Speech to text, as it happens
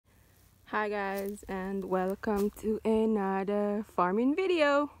Hi guys, and welcome to another farming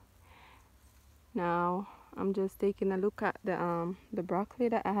video. Now I'm just taking a look at the broccoli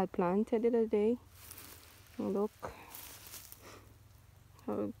that I had planted the other day. Look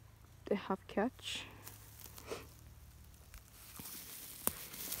how they have catch.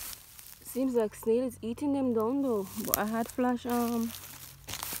 Seems like snail is eating them down though, but I had flashed some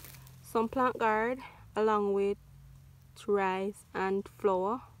plant guard along with rice and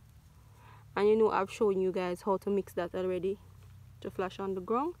flour. And you know, I've shown you guys how to mix that already to flash on the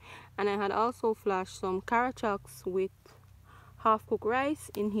ground. And I had also flashed some carrot chocks with half cooked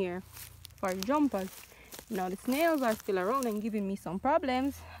rice in here for jumpers. Now the snails are still around and giving me some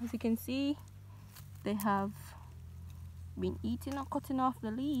problems. As you can see, they have been eating or cutting off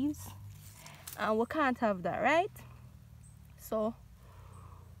the leaves, and we can't have that, right? So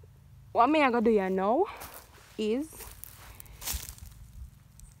what I'm gonna do here now is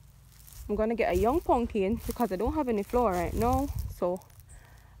I'm gonna get a young pumpkin because I don't have any flour right now. So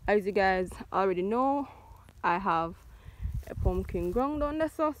as you guys already know, I have a pumpkin ground down there,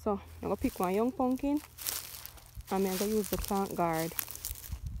 so I'm gonna pick one young pumpkin and I'm gonna use the plant guard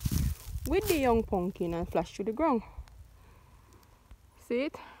with the young pumpkin and flash through the ground. See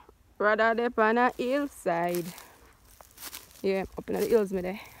it? Rather than on a hillside. Yeah, up in the hills, me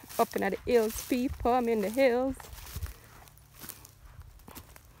there. Up in the hills, people. I'm in the hills.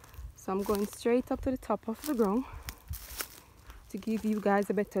 So I'm going straight up to the top of the ground to give you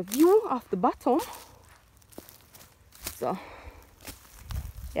guys a better view of the bottom. So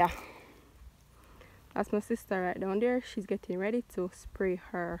yeah, that's my sister right down there. She's getting ready to spray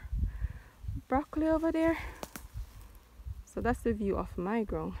her broccoli over there. So that's the view of my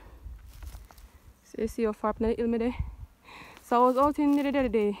ground. So you see how far up in the hill me there? So I was out in the other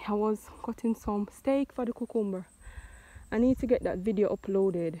day. I was cutting some steak for the cucumber. I need to get that video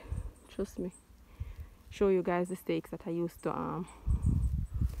uploaded. Trust me, show you guys the steaks that I used to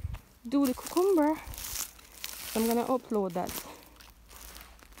do the cucumber. So I'm gonna upload that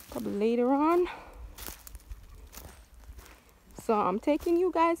probably later on. So I'm taking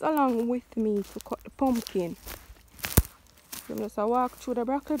you guys along with me to cut the pumpkin. So I'm just a walk through the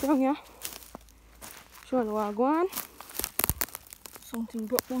broccoli down here, showing you what I go on. Something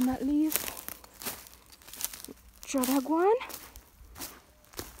broke down that leaf. Try that go on.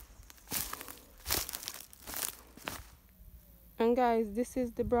 And guys, this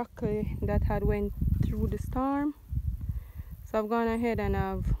is the broccoli that had went through the storm. So I've gone ahead and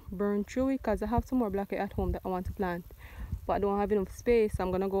I've burned through it because I have some more broccoli at home that I want to plant, but I don't have enough space. So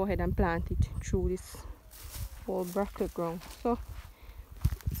I'm gonna go ahead and plant it through this whole broccoli ground. So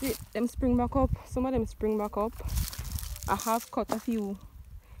see them spring back up. Some of them spring back up. I have cut a few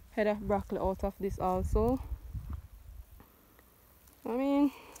head of broccoli out of this also. I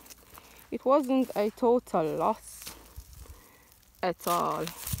mean, it wasn't a total loss at all.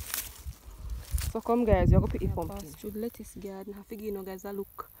 So come guys, you're gonna pick the pumpkin. Pass through the lettuce garden. I figure you know guys, I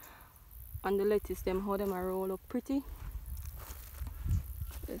look on the lettuce them how them are roll up pretty.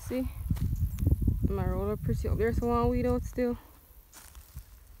 You see? Them are roll up pretty up there, so one weed out still.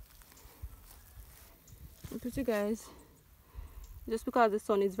 Pretty guys. Just because the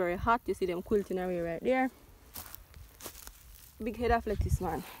sun is very hot, you see them quilting away right there. Big head of lettuce,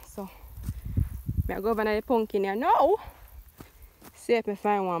 man. So I go over to the pumpkin here now. See if I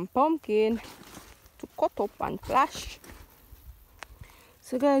find one pumpkin to cut up and flash.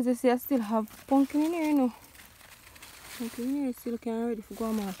 So guys, you see I still have pumpkin in here, you know. Pumpkin in here still can ready for go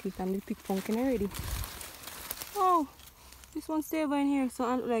to market and they pick pumpkin already. Oh, this one stay over in here, so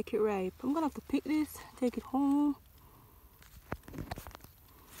I don't like it ripe. I'm gonna have to pick this, take it home.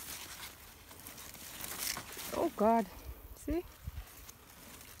 Oh God, see?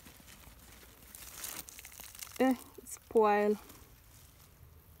 It's spoiled.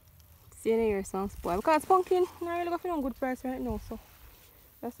 See in here, some spoil because pumpkin not really got a good price right now, so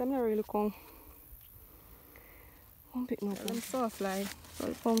that's why I'm not really come pick no pumpkin. I'm so fly, so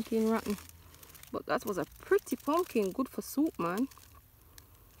the pumpkin rotten. But that was a pretty pumpkin, good for soup, man.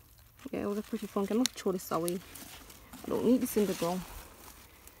 Yeah, it was a pretty pumpkin. I'm gonna throw this away. I don't need this in the ground.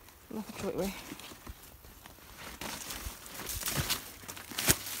 I'm gonna throw it away.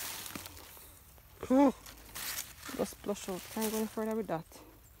 Just flush out. Can't go any further with that.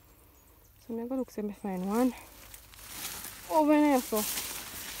 So I'm gonna look see if I find one over there. So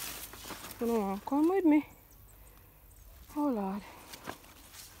you know, come with me. Oh Lord,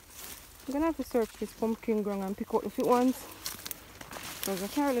 I'm gonna have to search this pumpkin ground and pick out the fit ones because I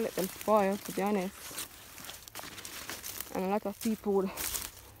can't really let them spoil, to be honest. And a lot of people would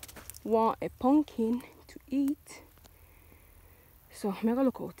want a pumpkin to eat. So I'm gonna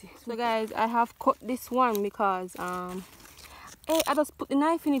look out it. So guys, I have cut this one because hey, I just put the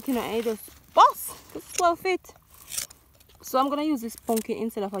knife in it, you know, and it just bust. It's 12 feet. So I'm gonna use this pumpkin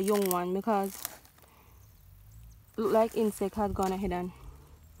instead of a young one because it look like insect had gone ahead and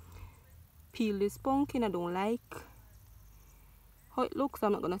peel this pumpkin. I don't like how it looks.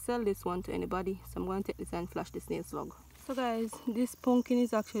 I'm not gonna sell this one to anybody, so I'm gonna take this and flash the snail slug. So guys, this pumpkin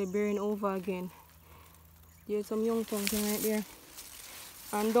is actually bearing over again. There's some young pumpkin right there,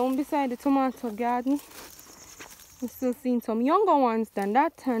 and down beside the tomato garden I'm still seeing some younger ones than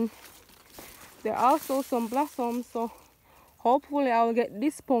that, and there are also some blossoms. So hopefully I will get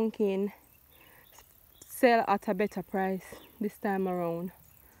this pumpkin sell at a better price this time around.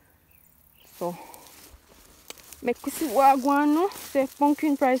 So make we see what I go on now. Say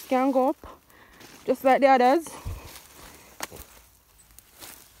pumpkin price can go up just like the others.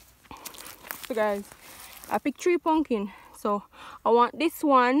 So guys, I picked 3 pumpkin. So I want this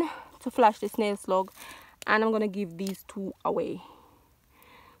one to flash the snail slug, and I'm gonna give these 2 away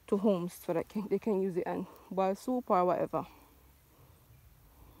to homes so that they can use it and boil soup or whatever.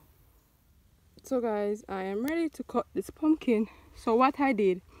 So guys, I am ready to cut this pumpkin. So what I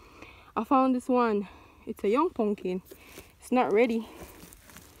did, I found this one. It's a young pumpkin. It's not ready.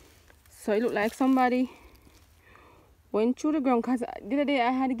 So it looked like somebody went through the ground, because the other day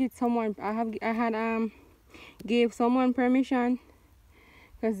I had to give someone, gave someone permission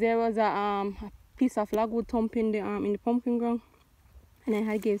because there was a piece of logwood thump in the pumpkin ground, and I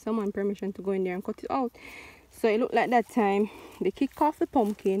had gave someone permission to go in there and cut it out. So it looked like that time they kick off the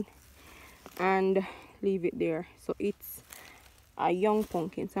pumpkin and leave it there. So it's a young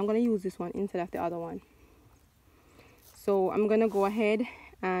pumpkin, so I'm going to use this one instead of the other one. So I'm going to go ahead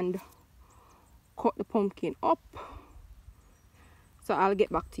and cut the pumpkin up. So I'll get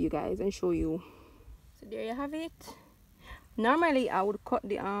back to you guys and show you. So there you have it. Normally I would cut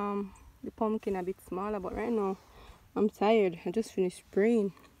the pumpkin a bit smaller, but right now I'm tired. I just finished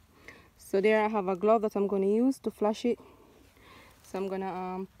spraying. So there I have a glove that I'm going to use to flash it. So I'm going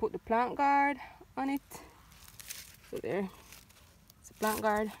to put the plant guard on it. So there, it's a plant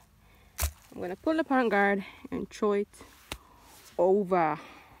guard. I'm going to pull the plant guard and throw it over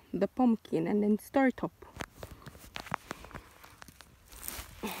the pumpkin and then stir it up.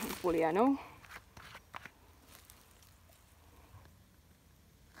 Hopefully I know.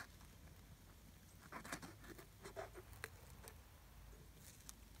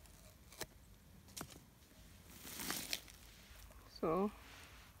 So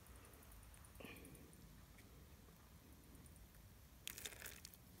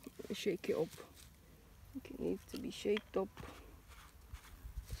shake it up. It needs to be shaked up.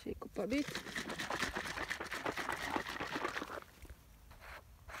 Shake up a bit.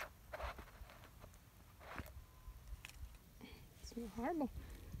 It's not horrible.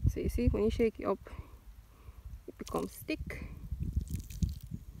 So you see, when you shake it up, it becomes thick.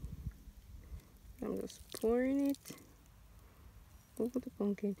 I'm just pouring it over the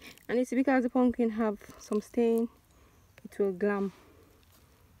pumpkin, and it's because the pumpkin have some stain. It will glam.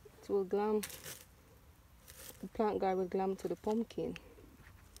 It will glam. The plant guard will glam to the pumpkin.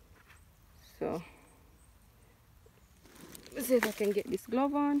 So let's see if I can get this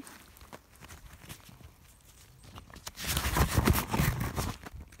glove on.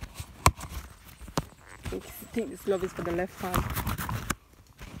 I think this glove is for the left hand.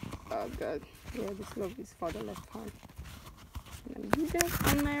 Oh god, yeah, this glove is for the left hand. And I do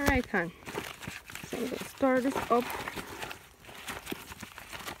that on my right hand. So I'm going to stir this up.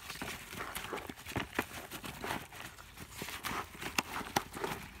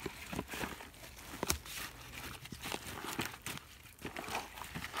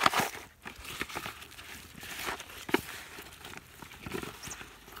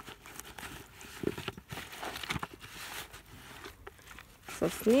 So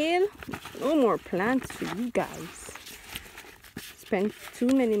snail, no more plants for you guys. Spent too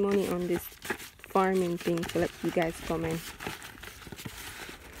many money on this farming thing to let you guys come and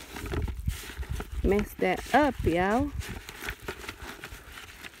mess that up, y'all.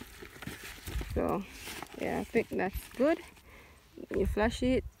 So yeah, I think that's good. You flash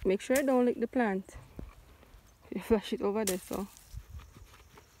it, make sure it don't lick the plant. You flash it over there, so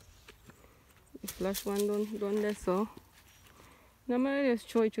you flash one down there, so now I'm gonna just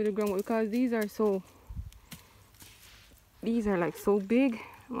throw it to the ground because these are like so big.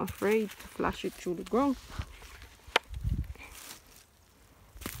 I'm afraid to flash it through the ground.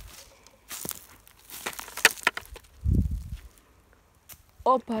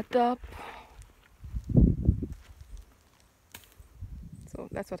 Up at top. So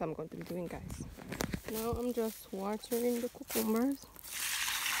that's what I'm going to be doing, guys. Now I'm just watering the cucumbers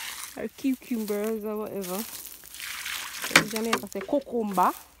or cucumbers or whatever. In Jamaica say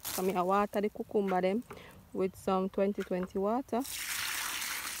cucumber. So I water the cucumber them with some 2020 water.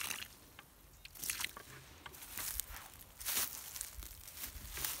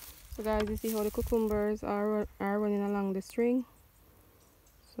 So guys, you see how the cucumbers are running along the string.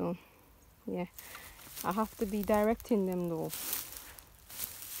 So yeah, I have to be directing them though,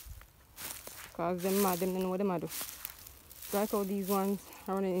 because them mad, them don't know what them do. Right how these ones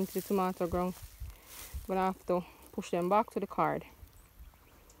are running into the tomato ground, but I have to push them back to the card.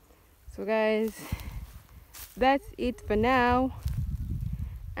 So guys, that's it for now,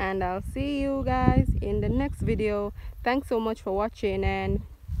 and I'll see you guys in the next video. Thanks so much for watching, and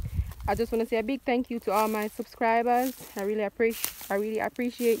I just want to say a big thank you to all my subscribers. I really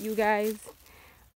appreciate you guys.